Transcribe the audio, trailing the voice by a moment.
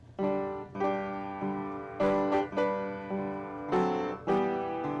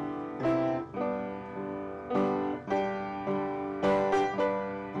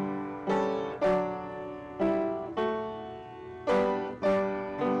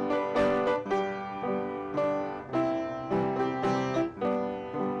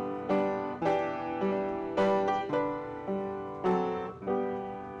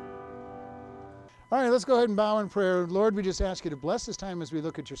let's go ahead and bow in prayer. Lord, we just ask you to bless this time as we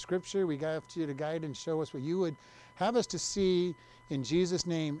look at your scripture. We ask you to guide and show us what you would have us to see. In Jesus'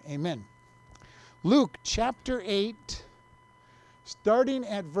 name, amen. Luke chapter 8, starting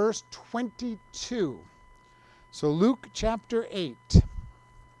at verse 22. So Luke chapter 8,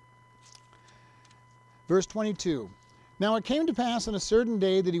 verse 22. Now it came to pass on a certain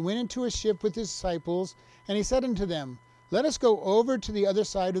day that he went into a ship with his disciples, and he said unto them, Let us go over to the other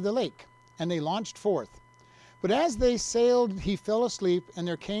side of the lake. And they launched forth. But as they sailed, he fell asleep, and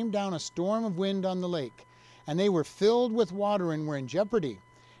there came down a storm of wind on the lake. And they were filled with water and were in jeopardy.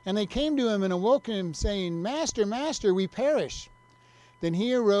 And they came to him and awoke him, saying, Master, Master, we perish. Then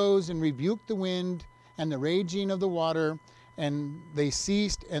he arose and rebuked the wind and the raging of the water, and they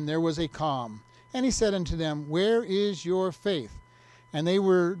ceased, and there was a calm. And he said unto them, Where is your faith? And they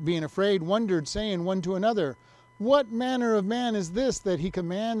were, being afraid, wondered, saying one to another, What manner of man is this, that he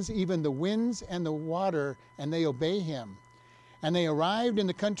commands even the winds and the water, and they obey him? And they arrived in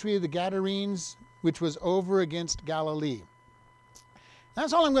the country of the Gadarenes, which was over against Galilee.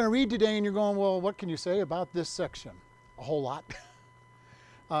 That's all I'm going to read today, and you're going, well, what can you say about this section? A whole lot.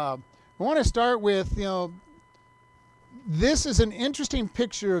 I want to start with, this is an interesting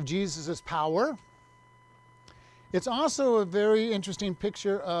picture of Jesus' power. It's also a very interesting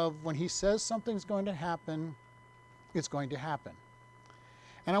picture of when he says something's going to happen, it's going to happen.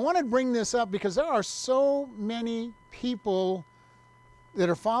 And I want to bring this up because there are so many people that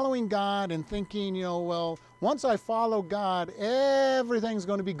are following God and thinking, well, once I follow God, everything's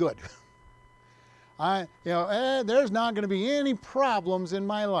going to be good. There's not going to be any problems in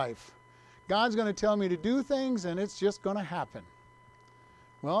my life. God's going to tell me to do things and it's just going to happen.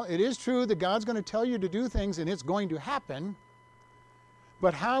 Well, it is true that God's going to tell you to do things and it's going to happen.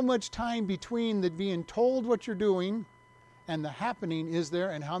 But how much time between the being told what you're doing and the happening is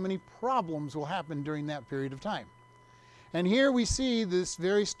there, and how many problems will happen during that period of time? And here we see this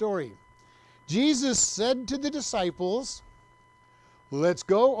very story. Jesus said to the disciples, Let's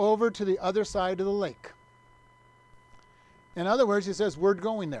go over to the other side of the lake. In other words, he says, we're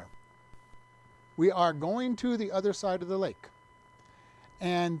going there. We are going to the other side of the lake.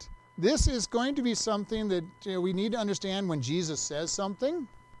 And this is going to be something that we need to understand. When Jesus says something,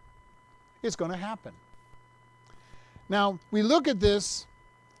 it's going to happen. Now, we look at this,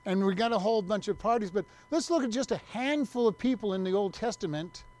 and we got a whole bunch of parties, but let's look at just a handful of people in the Old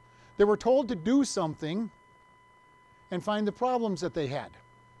Testament that were told to do something and find the problems that they had.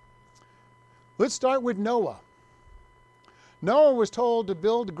 Let's start with Noah. Noah was told to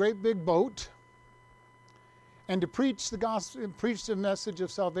build a great big boat and to preach the gospel, preach the message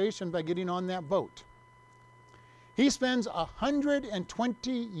of salvation by getting on that boat. He spends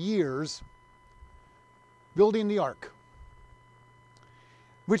 120 years building the ark,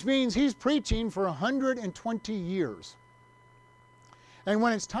 which means he's preaching for 120 years. And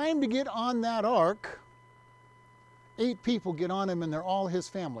when it's time to get on that ark, 8 people get on him, and they're all his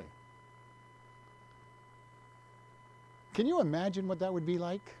family. Can you imagine what that would be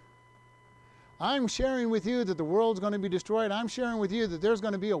like? I'm sharing with you that the world's going to be destroyed. I'm sharing with you that there's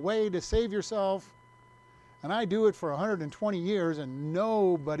going to be a way to save yourself. And I do it for 120 years and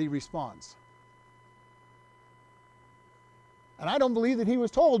nobody responds. And I don't believe that he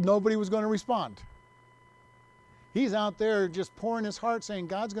was told nobody was going to respond. He's out there just pouring his heart saying,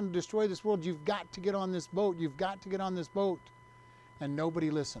 God's going to destroy this world. You've got to get on this boat. You've got to get on this boat. And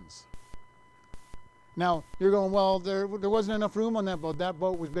nobody listens. Now, you're going, well, there wasn't enough room on that boat. That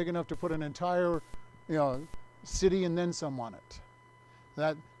boat was big enough to put an entire, city and then some on it.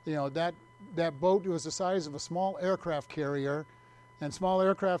 That boat was the size of a small aircraft carrier, and small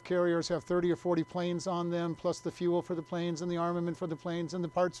aircraft carriers have 30 or 40 planes on them, plus the fuel for the planes and the armament for the planes and the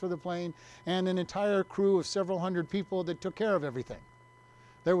parts for the plane, and an entire crew of several hundred people that took care of everything.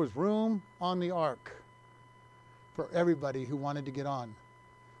 There was room on the ark for everybody who wanted to get on.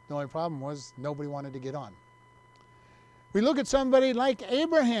 The only problem was nobody wanted to get on. We look at somebody like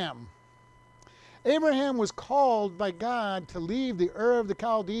Abraham. Abraham was called by God to leave the Ur of the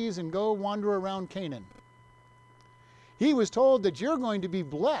Chaldees and go wander around Canaan. He was told that you're going to be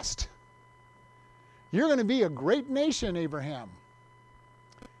blessed. You're going to be a great nation, Abraham.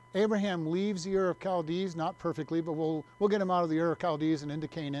 Abraham leaves the Ur of Chaldees, not perfectly, but we'll get him out of the Ur of Chaldees and into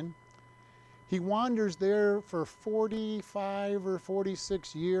Canaan. He wanders there for 45 or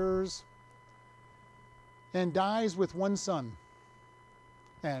 46 years and dies with one son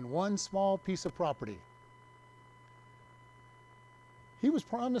and one small piece of property. He was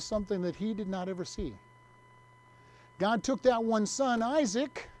promised something that he did not ever see. God took that one son,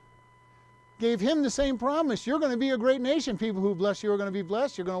 Isaac, gave him the same promise. You're going to be a great nation. People who bless you are going to be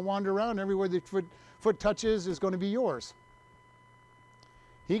blessed. You're going to wander around. Everywhere the foot touches is going to be yours.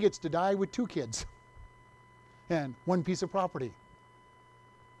 He gets to die with 2 kids and 1 piece of property.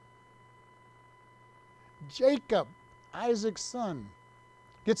 Jacob, Isaac's son,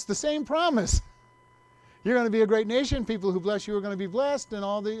 gets the same promise. You're going to be a great nation. People who bless you are going to be blessed, and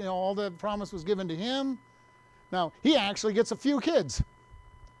all the promise was given to him. Now, he actually gets a few kids.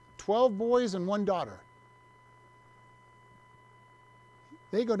 12 boys and 1 daughter.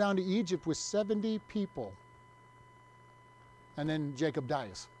 They go down to Egypt with 70 people. And then Jacob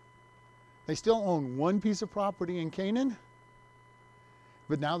dies. They still own 1 piece of property in Canaan,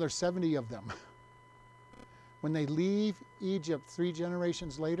 but now there's 70 of them. When they leave Egypt 3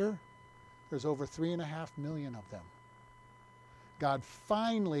 generations later, there's over 3.5 million of them. God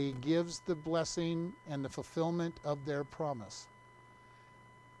finally gives the blessing and the fulfillment of their promise.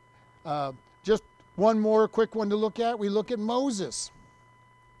 Just one more quick one to look at. We look at Moses.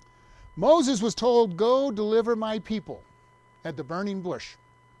 Moses was told, "Go deliver my people," at the burning bush.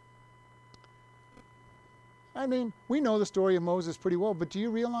 I mean, we know the story of Moses pretty well, but do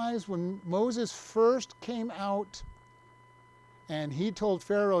you realize when Moses first came out and he told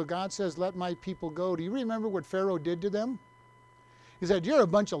Pharaoh, God says, "Let my people go," do you remember what Pharaoh did to them? He said, "You're a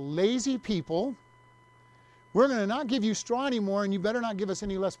bunch of lazy people. We're going to not give you straw anymore, and you better not give us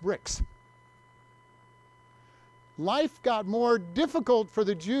any less bricks." Life got more difficult for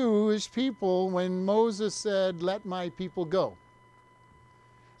the Jewish people when Moses said, "Let my people go."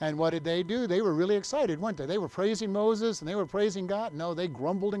 And what did they do? They were really excited, weren't they? They were praising Moses and they were praising God. No, they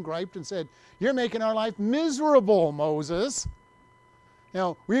grumbled and griped and said, "You're making our life miserable, Moses.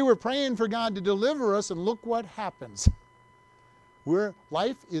 We were praying for God to deliver us, and look what happens.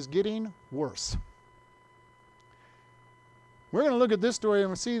 Life is getting worse." We're going to look at this story and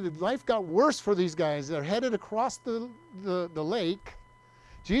we'll see that life got worse for these guys. They're headed across the lake.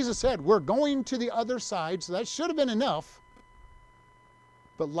 Jesus said, "We're going to the other side," so that should have been enough.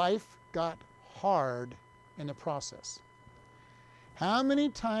 But life got hard in the process. How many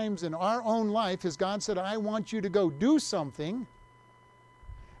times in our own life has God said, "I want you to go do something,"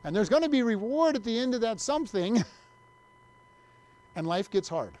 and there's going to be reward at the end of that something, and life gets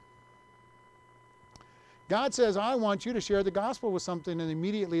hard? God says, "I want you to share the gospel with something," and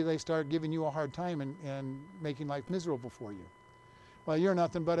immediately they start giving you a hard time and making life miserable for you. Well, you're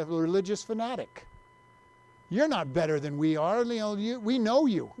nothing but a religious fanatic. You're not better than we are. We know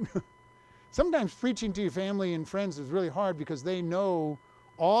you. Sometimes preaching to your family and friends is really hard because they know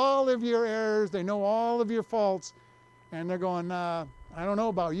all of your errors, they know all of your faults, and they're going, "I don't know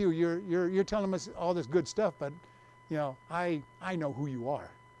about you. You're telling us all this good stuff, but I know who you are."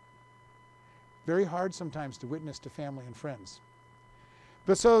 Very hard sometimes to witness to family and friends.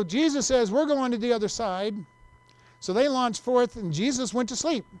 But so Jesus says, "We're going to the other side." So they launched forth and Jesus went to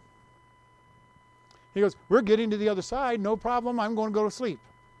sleep. He goes, "We're getting to the other side, no problem, I'm going to go to sleep."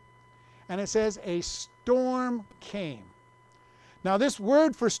 And it says a storm came. Now this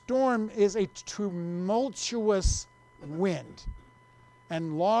word for storm is a tumultuous wind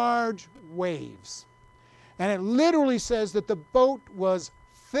and large waves. And it literally says that the boat was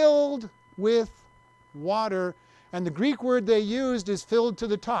filled with water, and the Greek word they used is filled to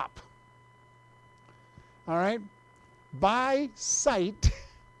the top. All right? By sight,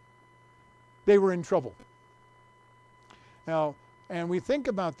 they were in trouble. Now, and we think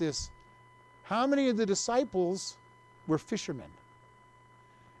about this, how many of the disciples were fishermen?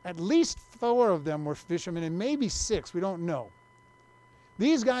 At least 4 of them were fishermen, and maybe 6, we don't know.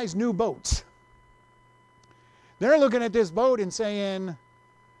 These guys knew boats. They're looking at this boat and saying,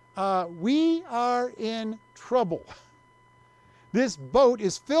 "We are in trouble. This boat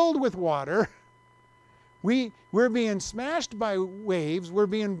is filled with water. We're being smashed by waves. We're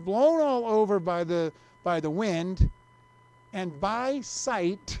being blown all over by the wind. And by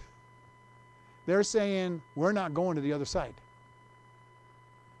sight, they're saying, we're not going to the other side."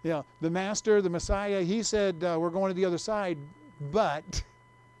 The Master, the Messiah, he said, "We're going to the other side, but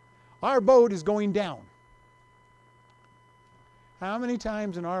our boat is going down." How many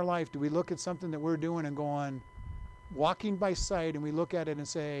times in our life do we look at something that we're doing and going, walking by sight, and we look at it and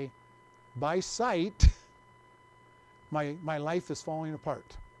say, by sight, my life is falling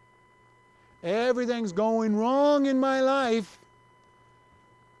apart. Everything's going wrong in my life.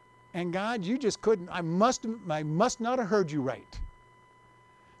 And God, you just couldn't, I must not have heard you right.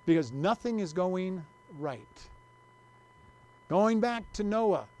 Because nothing is going right. Going back to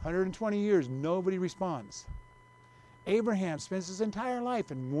Noah, 120 years, nobody responds. Abraham spends his entire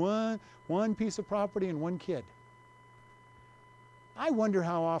life in one piece of property and 1 kid. I wonder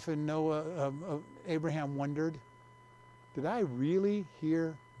how often Abraham wondered, did I really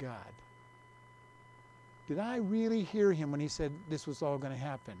hear God? Did I really hear him when he said this was all going to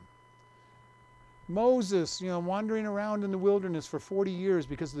happen? Moses, wandering around in the wilderness for 40 years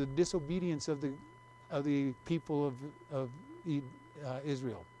because of the disobedience of the people of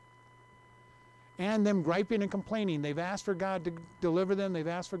Israel. And them griping and complaining. They've asked for God to deliver them. They've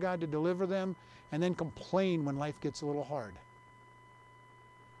asked for God to deliver them. And then complain when life gets a little hard.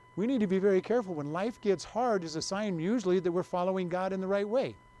 We need to be very careful. When life gets hard is a sign usually that we're following God in the right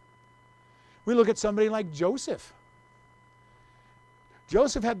way. We look at somebody like Joseph.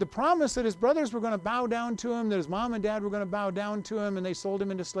 Joseph had the promise that his brothers were going to bow down to him, that his mom and dad were going to bow down to him, and they sold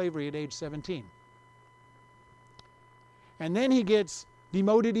him into slavery at age 17. And then he gets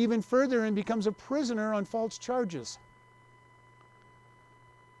demoted even further and becomes a prisoner on false charges.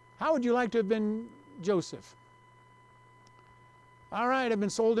 How would you like to have been Joseph? All right, I've been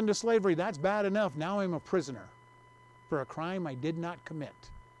sold into slavery. That's bad enough. Now I'm a prisoner for a crime I did not commit.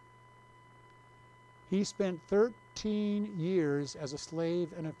 He spent 13 years as a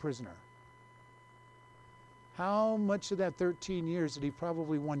slave and a prisoner. How much of that 13 years did he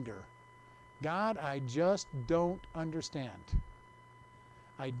probably wonder, God, I just don't understand.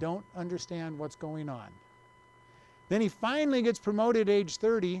 I don't understand what's going on. Then he finally gets promoted at age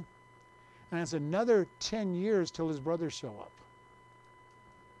 30, and it's another 10 years till his brothers show up.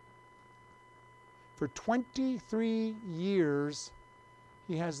 For 23 years,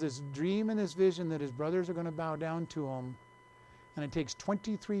 he has this dream and this vision that his brothers are going to bow down to him, and it takes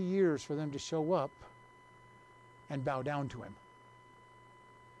 23 years for them to show up and bow down to him.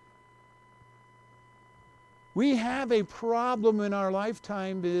 We have a problem in our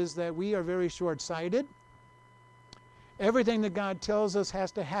lifetime is that we are very short-sighted. Everything that God tells us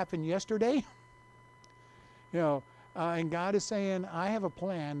has to happen yesterday. And God is saying, I have a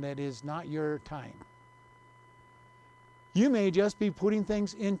plan that is not your time. You may just be putting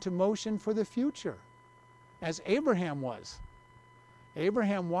things into motion for the future, as Abraham was.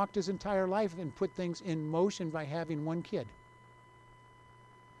 Abraham walked his entire life and put things in motion by having one kid.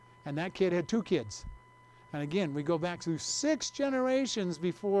 And that kid had 2 kids. And again, we go back through 6 generations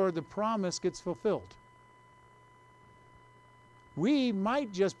before the promise gets fulfilled. We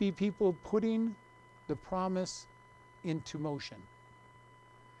might just be people putting the promise into motion.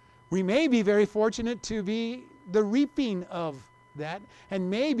 We may be very fortunate to be the reaping of that, and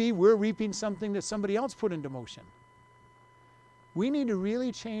maybe we're reaping something that somebody else put into motion. We need to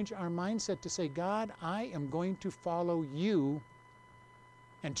really change our mindset to say, God, I am going to follow you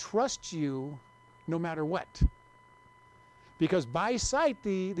and trust you no matter what. Because by sight,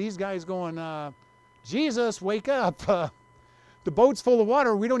 these guys going, Jesus, wake up. The boat's full of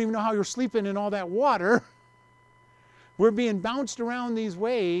water. We don't even know how you're sleeping in all that water. We're being bounced around these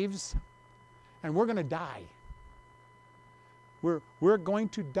waves, and we're going to die. We're going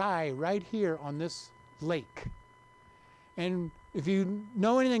to die right here on this lake. And if you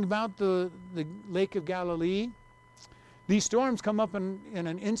know anything about the Lake of Galilee, these storms come up in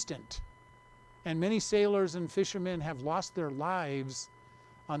an instant. And many sailors and fishermen have lost their lives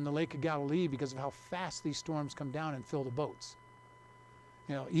on the Lake of Galilee because of how fast these storms come down and fill the boats.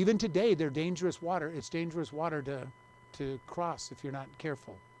 Even today, they're dangerous water. It's dangerous water to cross if you're not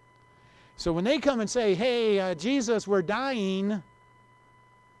careful. So when they come and say, hey, Jesus, we're dying,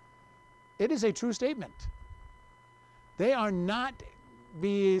 it is a true statement. They are not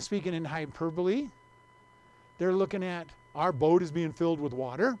speaking in hyperbole. They're looking at our boat is being filled with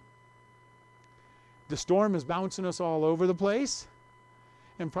water. The storm is bouncing us all over the place.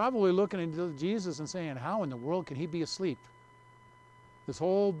 And probably looking at Jesus and saying, how in the world can he be asleep? This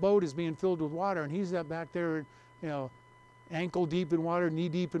whole boat is being filled with water, and he's back there, ankle deep in water, knee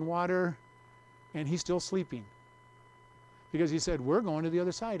deep in water, and he's still sleeping. Because he said, we're going to the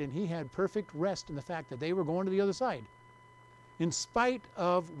other side. And he had perfect rest in the fact that they were going to the other side, in spite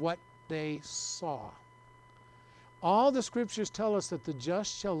of what they saw. All the scriptures tell us that the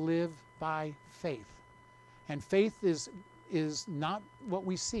just shall live by faith. And faith is not what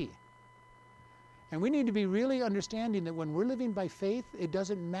we see. And we need to be really understanding that when we're living by faith, it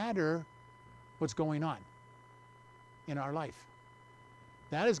doesn't matter what's going on in our life.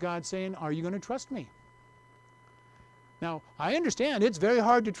 That is God saying, are you going to trust me? Now, I understand it's very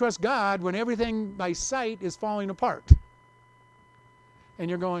hard to trust God when everything by sight is falling apart. And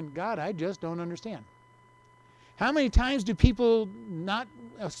you're going, God, I just don't understand. How many times do people not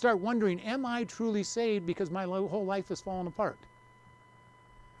start wondering, am I truly saved because my whole life has fallen apart?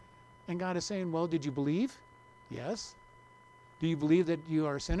 And God is saying, well, did you believe? Yes. Do you believe that you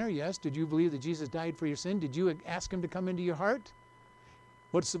are a sinner? Yes. Did you believe that Jesus died for your sin? Did you ask him to come into your heart?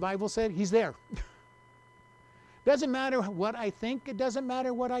 What's the Bible said? He's there. Doesn't matter what I think. It doesn't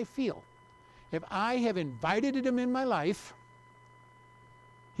matter what I feel. If I have invited him in my life,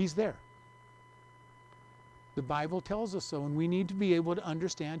 he's there. The Bible tells us so, and we need to be able to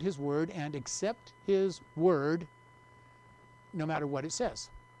understand his word and accept his word no matter what it says.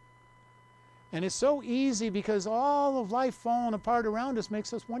 And it's so easy because all of life falling apart around us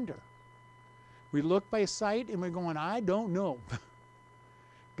makes us wonder. We look by sight and we're going, I don't know.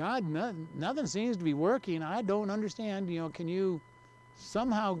 God, nothing seems to be working. I don't understand. Can you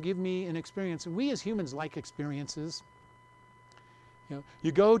somehow give me an experience? And we as humans like experiences.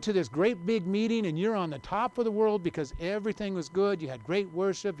 You go to this great big meeting and you're on the top of the world because everything was good. You had great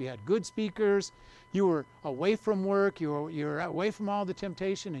worship. You had good speakers. You were away from work. You're away from all the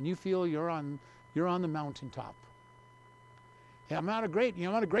temptation, and you feel you're on the mountaintop. Yeah, I'm at a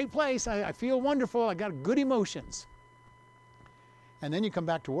great place. I feel wonderful. I got good emotions. And then you come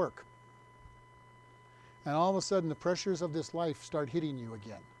back to work. And all of a sudden the pressures of this life start hitting you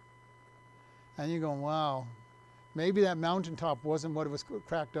again. And you're going, wow, maybe that mountaintop wasn't what it was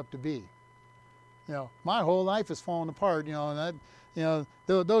cracked up to be. My whole life is falling apart, and that,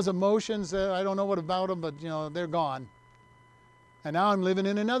 those emotions, I don't know what about them, but, they're gone. And now I'm living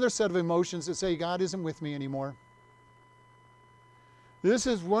in another set of emotions that say God isn't with me anymore. This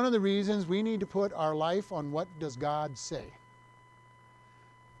is one of the reasons we need to put our life on what does God say.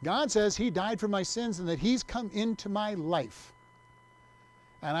 God says he died for my sins and that he's come into my life.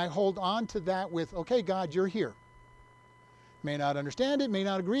 And I hold on to that with, okay, God, you're here. May not understand it, may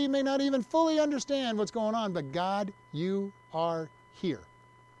not agree, may not even fully understand what's going on, but God, you are here.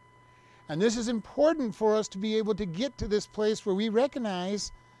 And this is important for us to be able to get to this place where we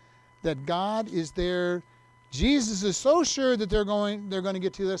recognize that God is there. Jesus is so sure that they're going to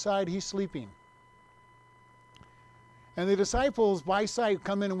get to the other side, he's sleeping. And the disciples, by sight,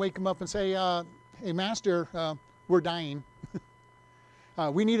 come in and wake him up and say, hey, Master, we're dying.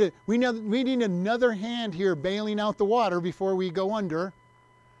 We need another hand here bailing out the water before we go under.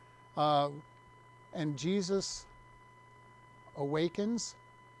 And Jesus awakens,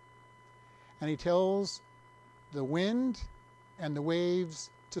 and he tells the wind and the waves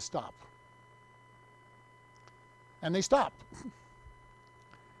to stop. And they stop.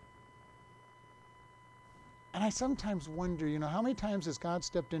 And I sometimes wonder, how many times has God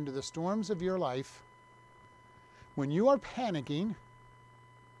stepped into the storms of your life when you are panicking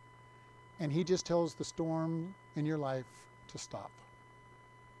and he just tells the storm in your life to stop?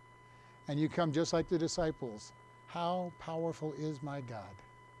 And you come just like the disciples. How powerful is my God?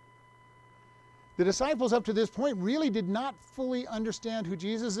 The disciples up to this point really did not fully understand who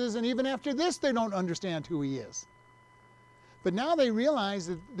Jesus is, and even after this they don't understand who he is. But now they realize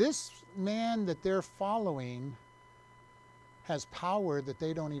that this man that they're following has power that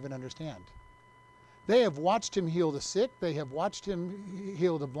they don't even understand. They have watched him heal the sick. They have watched him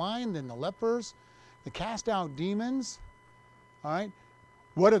heal the blind and the lepers, the cast out demons. All right.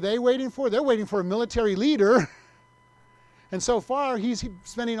 What are they waiting for? They're waiting for a military leader. And so far, he's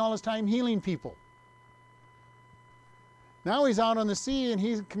spending all his time healing people. Now he's out on the sea and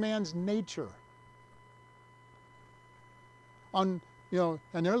he commands nature. And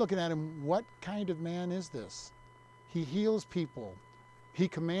they're looking at him, what kind of man is this? He heals people. He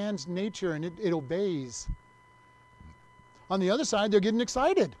commands nature and it obeys. On the other side, they're getting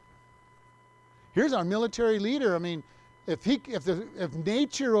excited. Here's our military leader. I mean, if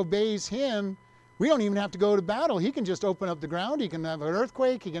nature obeys him, we don't even have to go to battle. He can just open up the ground. He can have an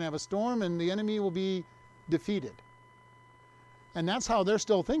earthquake. He can have a storm, and the enemy will be defeated. And that's how they're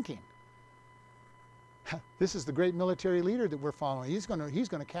still thinking. This is the great military leader that we're following. He's going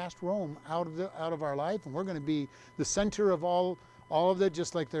to cast Rome out of our life, and we're going to be the center of all of it,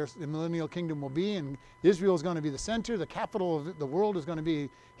 just like the millennial kingdom will be. And Israel is going to be the center. The capital of the world is going to be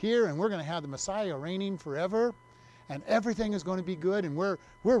here, and we're going to have the Messiah reigning forever. And everything is going to be good, and we're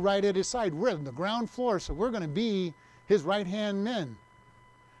right at his side. We're on the ground floor, so we're going to be his right-hand men.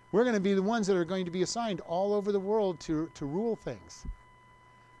 We're going to be the ones that are going to be assigned all over the world to rule things.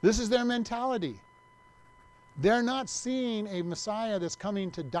 This is their mentality. They're not seeing a Messiah that's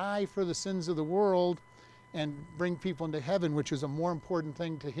coming to die for the sins of the world and bring people into heaven, which is a more important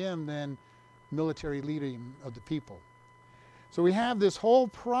thing to him than military leading of the people. So we have this whole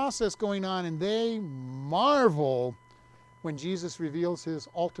process going on, and they marvel when Jesus reveals his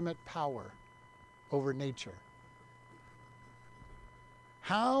ultimate power over nature.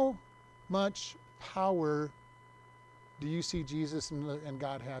 How much power do you see Jesus and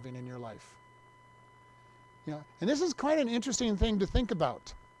God having in your life? And this is quite an interesting thing to think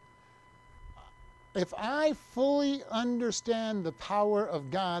about. if I fully understand the power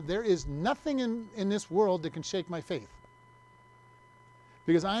of God, there is nothing in this world that can shake my faith.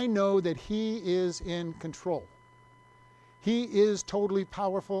 Because I know that He is in control. He is totally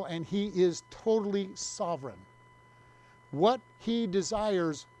powerful and He is totally sovereign. What He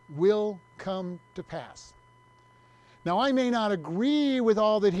desires will come to pass. Now, I may not agree with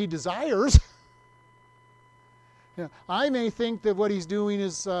all that He desires. I may think that what He's doing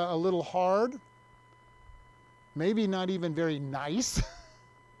is a little hard, maybe not even very nice.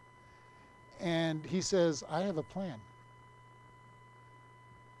 And He says, I have a plan.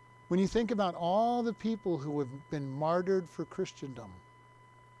 When you think about all the people who have been martyred for Christendom,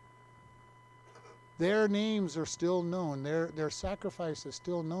 their names are still known. Their sacrifice is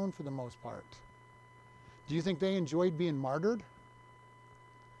still known for the most part. Do you think they enjoyed being martyred?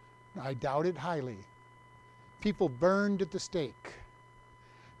 I doubt it highly. People burned at the stake.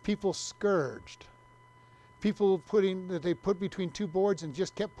 People scourged. People that they put between two boards and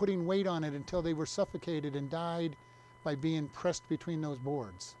just kept putting weight on it until they were suffocated and died by being pressed between those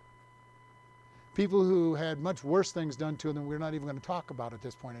boards. People who had much worse things done to them we're not even going to talk about at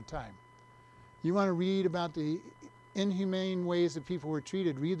this point in time. You want to read about the inhumane ways that people were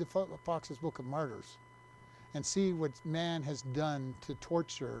treated, read the Fox's Book of Martyrs and see what man has done to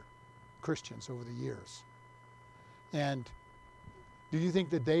torture Christians over the years. And do you think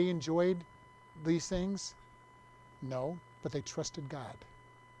that they enjoyed these things? No, but they trusted God.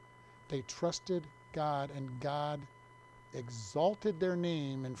 They trusted God, and God exalted their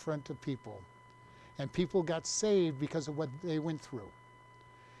name in front of people. And people got saved because of what they went through.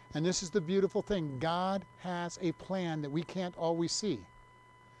 And this is the beautiful thing. God has a plan that we can't always see,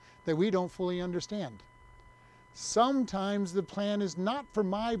 that we don't fully understand. Sometimes the plan is not for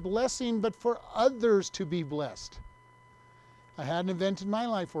my blessing, but for others to be blessed. I had an event in my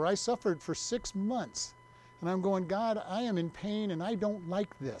life where I suffered for 6 months. And I'm going, God, I am in pain and I don't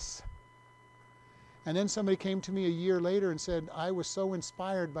like this. And then somebody came to me a year later and said, I was so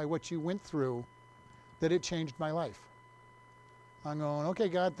inspired by what you went through that it changed my life. I'm going, okay,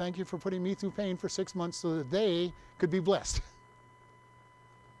 God, thank you for putting me through pain for 6 months so that they could be blessed.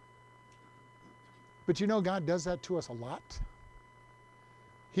 But you know, God does that to us a lot.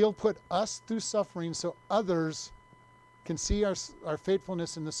 He'll put us through suffering so others can see our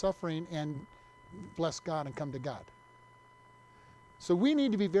faithfulness in the suffering and bless God and come to God. So we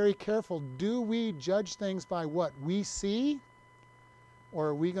need to be very careful. Do we judge things by what we see? Or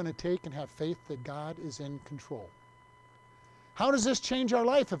are we going to take and have faith that God is in control? How does this change our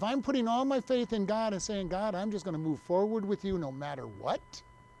life? If I'm putting all my faith in God and saying, God, I'm just going to move forward with you no matter what.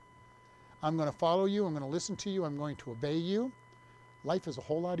 I'm going to follow you. I'm going to listen to you. I'm going to obey you. Life is a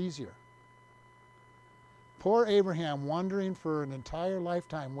whole lot easier. Poor Abraham wandering for an entire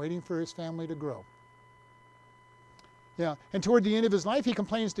lifetime waiting for his family to grow. Yeah, and toward the end of his life he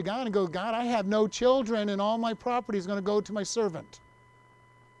complains to God and goes, God, I have no children and all my property is going to go to my servant.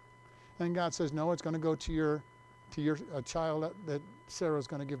 And God says, no, it's going to go to your child that Sarah's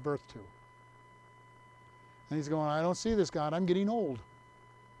going to give birth to. And he's going, I don't see this, God. I'm getting old.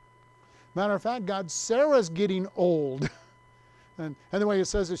 Matter of fact, God, Sarah's getting old. And the way it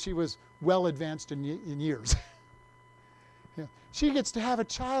says is she was well advanced in years. Yeah. She gets to have a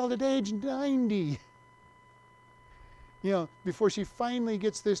child at age 90. Before she finally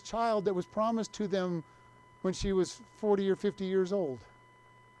gets this child that was promised to them when she was 40 or 50 years old.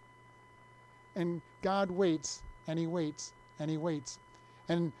 And God waits, and He waits, and He waits.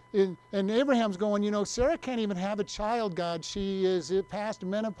 And Abraham's going, Sarah can't even have a child, God. She is past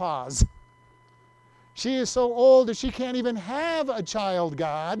menopause. She is so old that she can't even have a child,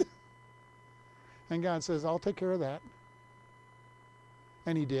 God. And God says, I'll take care of that.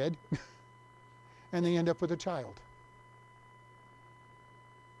 And He did. And they end up with a child.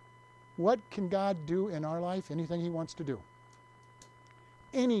 What can God do in our life? Anything He wants to do.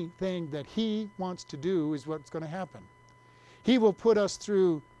 Anything that He wants to do is what's going to happen. He will put us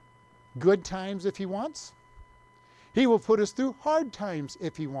through good times if He wants. He will put us through hard times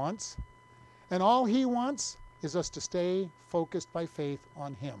if He wants. And all He wants is us to stay focused by faith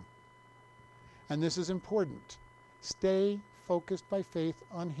on Him. And this is important. Stay focused by faith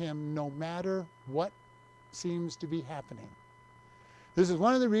on Him no matter what seems to be happening. This is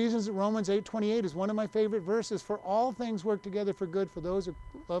one of the reasons that Romans 8:28 is one of my favorite verses. For all things work together for good for those who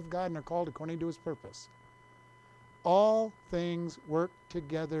love God and are called according to His purpose. All things work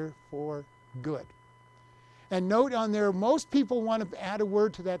together for good. And note on there, most people want to add a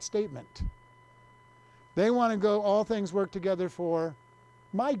word to that statement. They want to go, all things work together for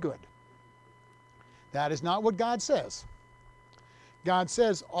my good. That is not what God says. God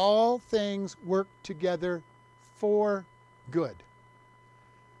says all things work together for good.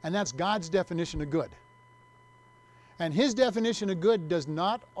 And that's God's definition of good. And His definition of good does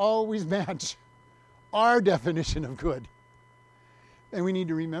not always match our definition of good. And we need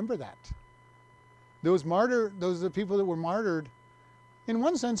to remember that. Those are the people that were martyred, in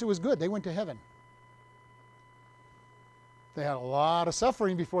one sense it was good. They went to heaven. They had a lot of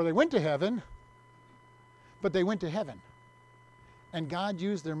suffering before they went to heaven, but they went to heaven. And God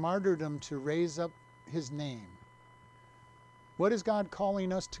used their martyrdom to raise up His name. What is God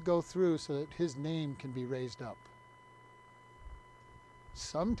calling us to go through so that His name can be raised up?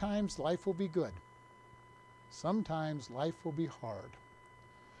 Sometimes life will be good. Sometimes life will be hard.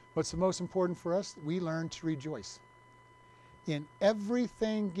 What's the most important for us? We learn to rejoice. In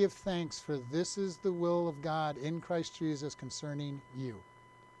everything give thanks, for this is the will of God in Christ Jesus concerning you.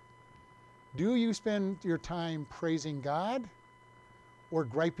 Do you spend your time praising God or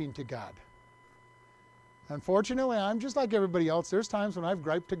griping to God? Unfortunately, I'm just like everybody else. There's times when I've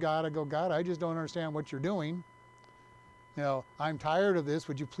griped to God. I go, God, I just don't understand what you're doing. I'm tired of this.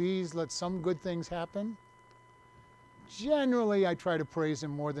 Would you please let some good things happen? Generally, I try to praise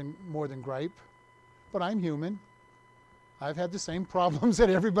Him more than gripe. But I'm human. I've had the same problems that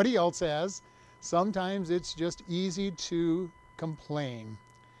everybody else has. Sometimes it's just easy to complain.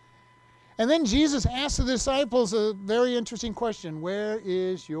 And then Jesus asked the disciples a very interesting question. Where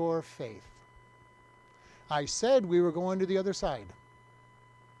is your faith? I said we were going to the other side.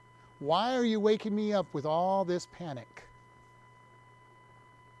 Why are you waking me up with all this panic?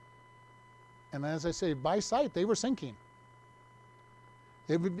 And as I say, by sight, they were sinking.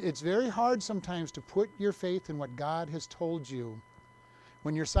 It's very hard sometimes to put your faith in what God has told you.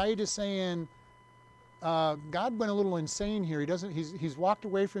 When your sight is saying, God went a little insane here. He's walked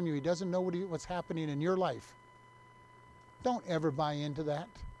away from you. He doesn't know what's happening in your life. Don't ever buy into that.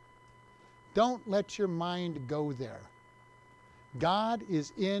 Don't let your mind go there. God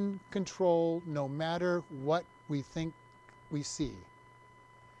is in control no matter what we think we see.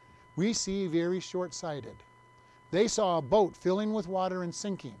 We see very short-sighted. They saw a boat filling with water and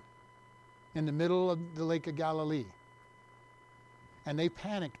sinking in the middle of the Lake of Galilee. And they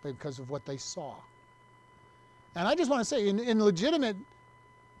panicked because of what they saw. And I just want to say, in legitimate,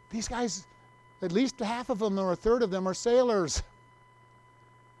 these guys, at least half of them or a third of them are sailors.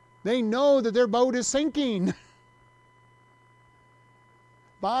 They know that their boat is sinking.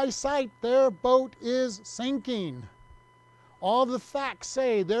 By sight, their boat is sinking. All the facts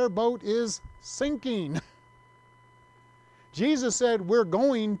say their boat is sinking. Jesus said, we're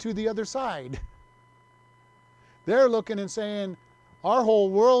going to the other side. They're looking and saying, our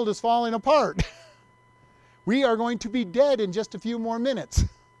whole world is falling apart. We are going to be dead in just a few more minutes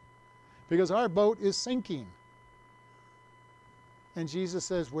because our boat is sinking. And Jesus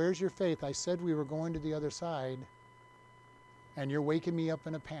says, where's your faith? I said we were going to the other side, and you're waking me up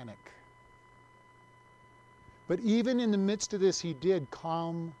in a panic. But even in the midst of this, He did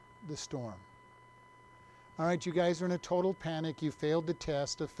calm the storm. All right, you guys are in a total panic. You failed the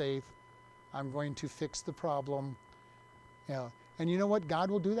test of faith. I'm going to fix the problem. And you know what? God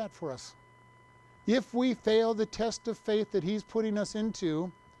will do that for us. If we fail the test of faith that He's putting us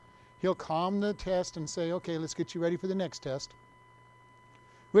into, He'll calm the test and say, okay, let's get you ready for the next test.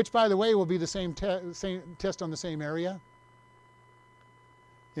 Which, by the way, will be the same test on the same area.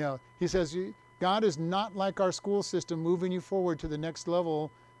 He says, God is not like our school system moving you forward to the next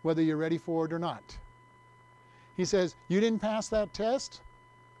level, whether you're ready for it or not. He says, you didn't pass that test?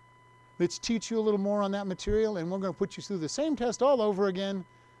 Let's teach you a little more on that material, and we're going to put you through the same test all over again.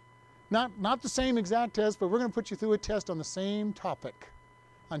 Not the same exact test, but we're going to put you through a test on the same topic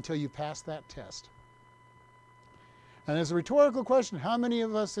until you pass that test. And as a rhetorical question, how many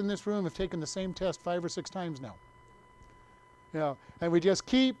of us in this room have taken the same test 5 or 6 times now? And we just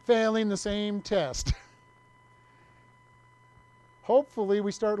keep failing the same test. Hopefully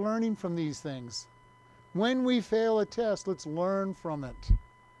we start learning from these things. When we fail a test, let's learn from it.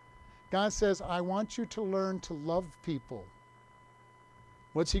 God says, I want you to learn to love people.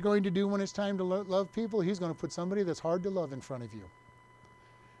 What's He going to do when it's time to love people? He's going to put somebody that's hard to love in front of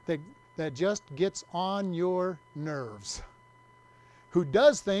you. That just gets on your nerves. Who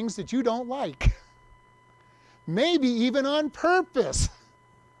does things that you don't like. Maybe even on purpose.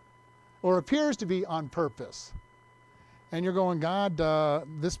 Or appears to be on purpose. And you're going, God,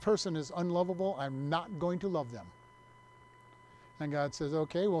 this person is unlovable. I'm not going to love them. And God says,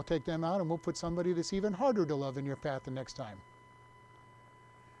 okay, we'll take them out and we'll put somebody that's even harder to love in your path the next time.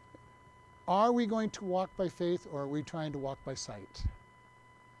 Are we going to walk by faith, or are we trying to walk by sight?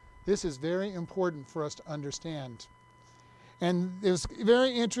 This is very important for us to understand. And it was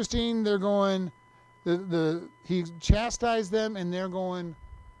very interesting. They're going, he chastised them, and they're going,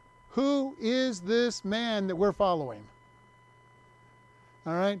 who is this man that we're following?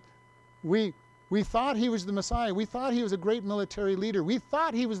 All right? We thought he was the Messiah. We thought he was a great military leader. We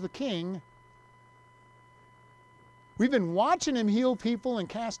thought he was the king. We've been watching him heal people and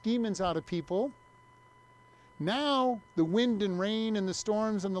cast demons out of people. Now the wind and rain and the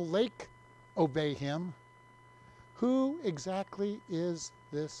storms and the lake obey him. Who exactly is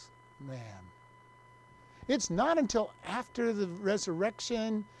this man? It's not until after the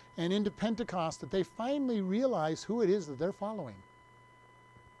resurrection and into Pentecost that they finally realize who it is that they're following.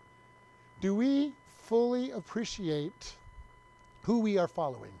 Do we fully appreciate who we are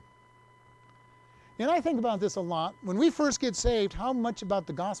following? And I think about this a lot. When we first get saved, how much about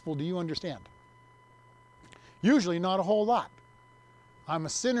the gospel do you understand? Usually not a whole lot. I'm a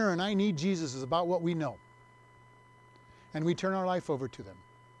sinner and I need Jesus is about what we know. And we turn our life over to them.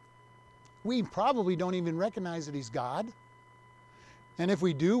 We probably don't even recognize that he's God. And if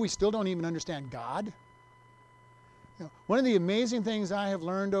we do, we still don't even understand God. You know, one of the amazing things I have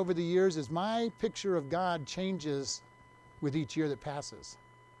learned over the years is my picture of God changes with each year that passes.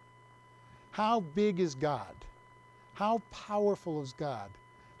 How big is God? How powerful is God?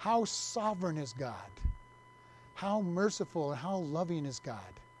 How sovereign is God? How merciful and how loving is God?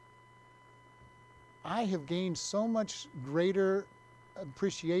 I have gained so much greater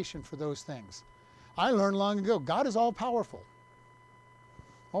appreciation for those things. I learned long ago, God is all powerful.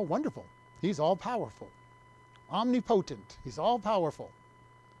 Oh, wonderful. He's all powerful. Omnipotent. He's all powerful.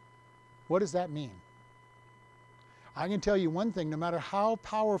 What does that mean? I can tell you one thing, no matter how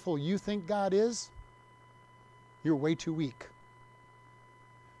powerful you think God is, you're way too weak.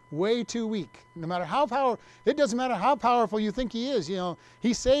 Way too weak. No matter how powerful, it doesn't matter how powerful you think he is. You know,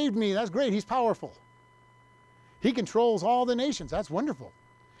 he saved me. That's great. He's powerful. He controls all the nations. That's wonderful.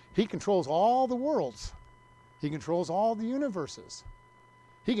 He controls all the worlds. He controls all the universes.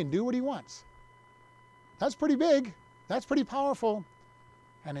 He can do what he wants. That's pretty big. That's pretty powerful.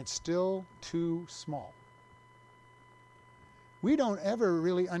 And it's still too small. We don't ever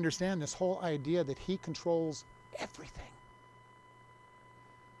really understand this whole idea that he controls everything.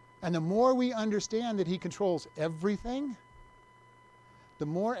 And the more we understand that he controls everything, the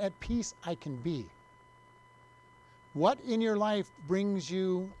more at peace I can be. What in your life brings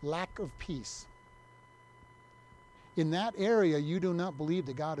you lack of peace? In that area, you do not believe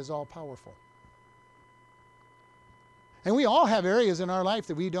that God is all powerful. And we all have areas in our life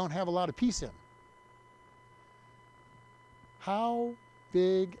that we don't have a lot of peace in. How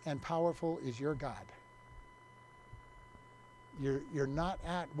big and powerful is your God? You're not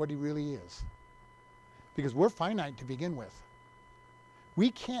at what he really is. Because we're finite to begin with.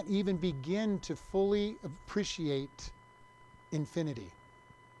 We can't even begin to fully appreciate infinity.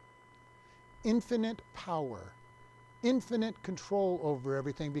 Infinite power. Infinite control over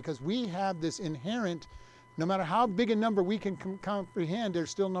everything, because we have this inherent, no matter how big a number we can comprehend, there's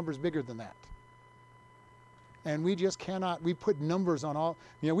still numbers bigger than that. And we just cannot, we put numbers on all,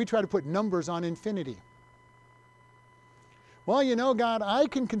 we try to put numbers on infinity. Well, God, I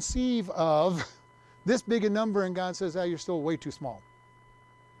can conceive of this big a number, and God says, you're still way too small.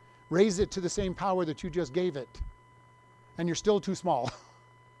 Raise it to the same power that you just gave it, and you're still too small.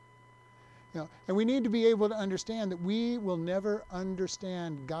 And we need to be able to understand that we will never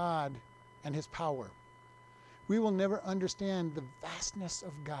understand God and his power. We will never understand the vastness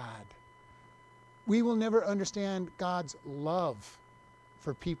of God. We will never understand God's love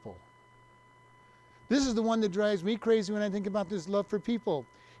for people. This is the one that drives me crazy when I think about this love for people.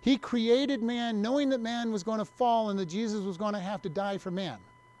 He created man knowing that man was going to fall and that Jesus was going to have to die for man.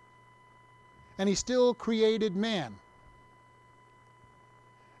 And he still created man.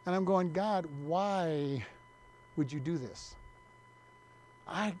 And I'm going, God, why would you do this?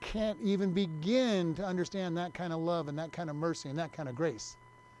 I can't even begin to understand that kind of love and that kind of mercy and that kind of grace.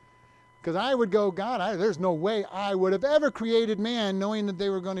 Because I would go, God, there's no way I would have ever created man knowing that they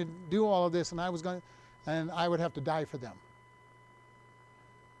were going to do all of this, and I would have to die for them.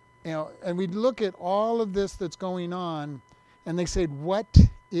 And we look at all of this that's going on, and they said, what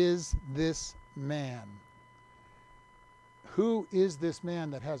is this man? Who is this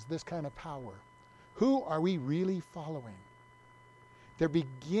man that has this kind of power? Who are we really following? They're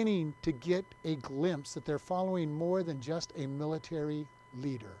beginning to get a glimpse that they're following more than just a military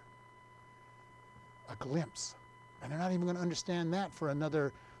leader. A glimpse. And they're not even going to understand that for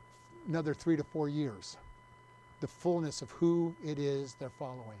another 3 to 4 years. The fullness of who it is they're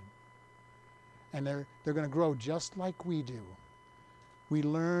following. And they're going to grow just like we do. We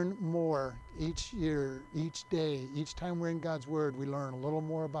learn more each year, each day, each time we're in God's Word, we learn a little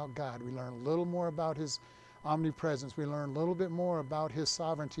more about God. We learn a little more about His omnipresence. We learn a little bit more about His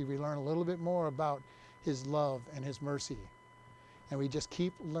sovereignty. We learn a little bit more about His love and His mercy. And we just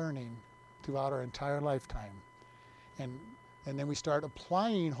keep learning throughout our entire lifetime. And then we start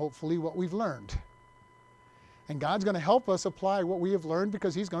applying, hopefully, what we've learned. And God's going to help us apply what we have learned,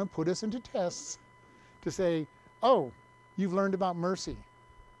 because He's going to put us into tests to say, oh, you've learned about mercy.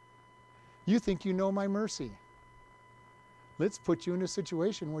 You think you know my mercy. Let's put you in a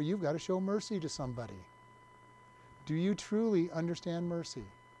situation where you've got to show mercy to somebody. Do you truly understand mercy?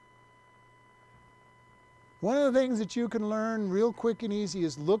 One of the things that you can learn real quick and easy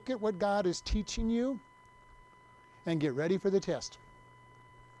is look at what God is teaching you and get ready for the test.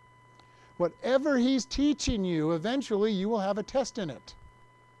 Whatever He's teaching you, eventually you will have a test in it.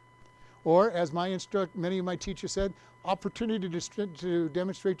 Or, as many of my teachers said, opportunity to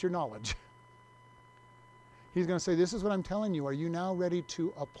demonstrate your knowledge. He's going to say, this is what I'm telling you. Are you now ready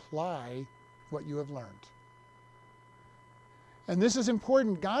to apply what you have learned? And this is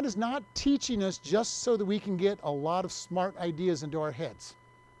important. God is not teaching us just so that we can get a lot of smart ideas into our heads.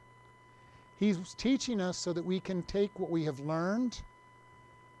 He's teaching us so that we can take what we have learned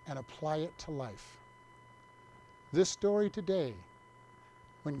and apply it to life. This story today,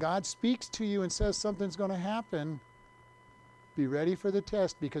 when God speaks to you and says something's going to happen, be ready for the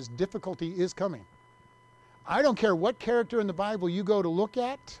test, because difficulty is coming. I don't care what character in the Bible you go to look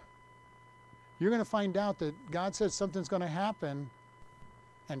at, you're going to find out that God says something's going to happen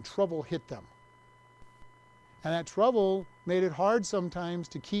and trouble hit them. And that trouble made it hard sometimes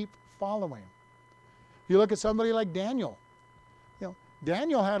to keep following. You look at somebody like Daniel.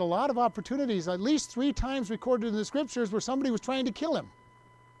 Daniel had a lot of opportunities, at least 3 times recorded in the scriptures, where somebody was trying to kill him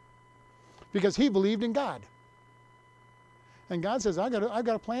because he believed in God. And God says, I've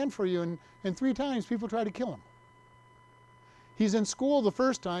got a plan for you. And 3 times people try to kill him. He's in school the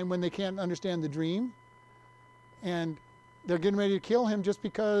first time when they can't understand the dream. And they're getting ready to kill him just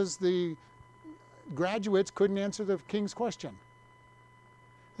because the graduates couldn't answer the king's question.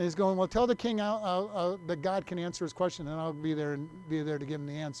 And he's going, well, tell the king that God can answer his question, and I'll be there to give him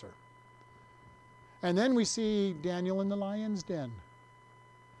the answer. And then we see Daniel in the lion's den,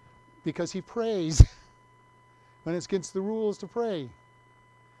 because he prays when it's against the rules to pray.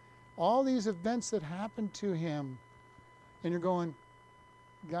 All these events that happened to him, and you're going,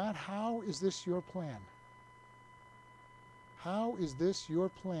 God, how is this your plan? How is this your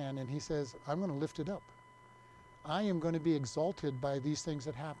plan? And he says, I'm going to lift it up. I am going to be exalted by these things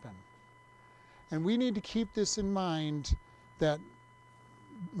that happen. And we need to keep this in mind, that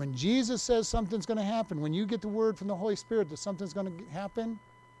when Jesus says something's going to happen, when you get the word from the Holy Spirit that something's going to happen,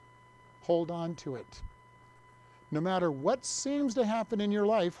 hold on to it. No matter what seems to happen in your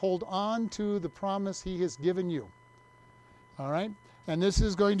life, hold on to the promise He has given you. All right? And this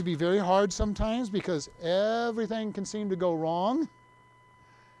is going to be very hard sometimes, because everything can seem to go wrong.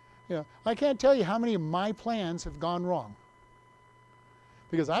 I can't tell you how many of my plans have gone wrong.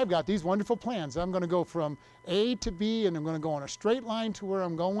 Because I've got these wonderful plans. I'm going to go from A to B, and I'm going to go on a straight line to where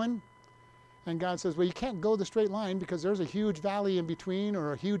I'm going. And God says, well, you can't go the straight line, because there's a huge valley in between,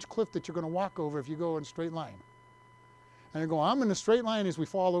 or a huge cliff that you're going to walk over if you go in a straight line. And I go, I'm in a straight line as we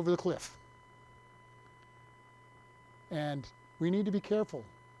fall over the cliff. And we need to be careful.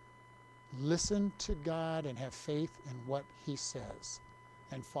 Listen to God and have faith in what He says,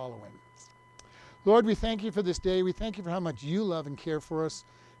 and follow Him. Lord, we thank You for this day. We thank You for how much You love and care for us.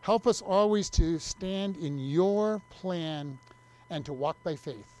 Help us always to stand in Your plan and to walk by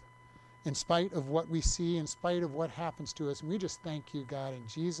faith, in spite of what we see, in spite of what happens to us. And we just thank You, God, in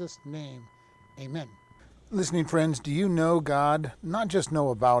Jesus' name. Amen. Listening friends, do you know God? Not just know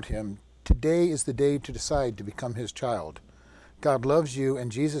about Him. Today is the day to decide to become His child. God loves you,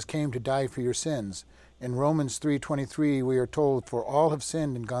 and Jesus came to die for your sins. In Romans 3:23, we are told, for all have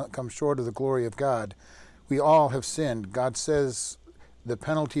sinned and come short of the glory of God. We all have sinned. God says the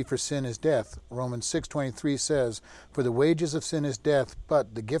penalty for sin is death. Romans 6:23 says, for the wages of sin is death,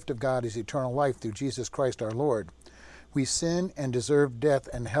 but the gift of God is eternal life through Jesus Christ our Lord. We sin and deserve death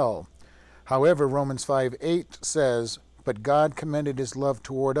and hell. However, Romans 5:8 says, but God commended His love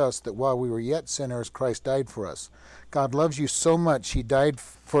toward us, that while we were yet sinners, Christ died for us. God loves you so much, He died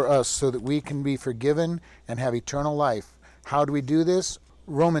for us so that we can be forgiven and have eternal life. How do we do this?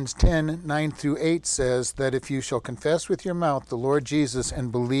 Romans 10:9-8 says that if you shall confess with your mouth the Lord Jesus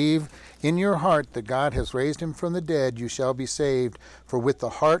and believe in your heart that God has raised Him from the dead, you shall be saved. For with the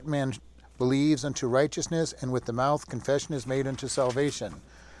heart man believes unto righteousness, and with the mouth confession is made unto salvation.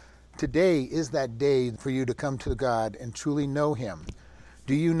 Today is that day for you to come to God and truly know Him.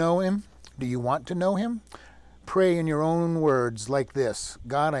 Do you know him? Do you want to know him? Pray in your own words like this: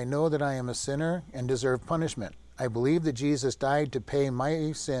 God, I know that I am a sinner and deserve punishment. I believe that Jesus died to pay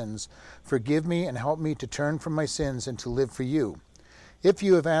my sins. Forgive me and help me to turn from my sins and to live for you. If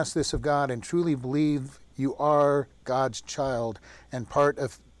you have asked this of God and truly believe you are God's child and part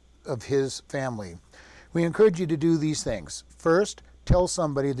of his family, we encourage you to do these things. First, tell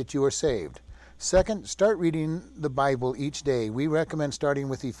somebody that you are saved. Second, start reading the Bible each day. We recommend starting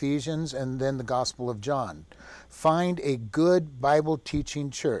with Ephesians and then the Gospel of John. Find a good Bible teaching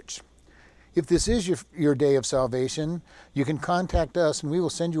church. If this is your day of salvation, you can contact us and we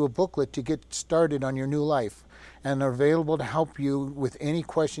will send you a booklet to get started on your new life and are available to help you with any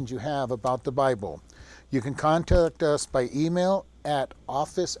questions you have about the Bible. You can contact us by email at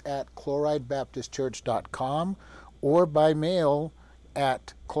office@chloridebaptistchurch.com or by mail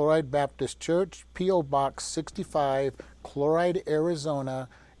at Chloride Baptist Church, P.O. Box 65, Chloride, Arizona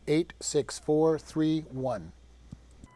 86431.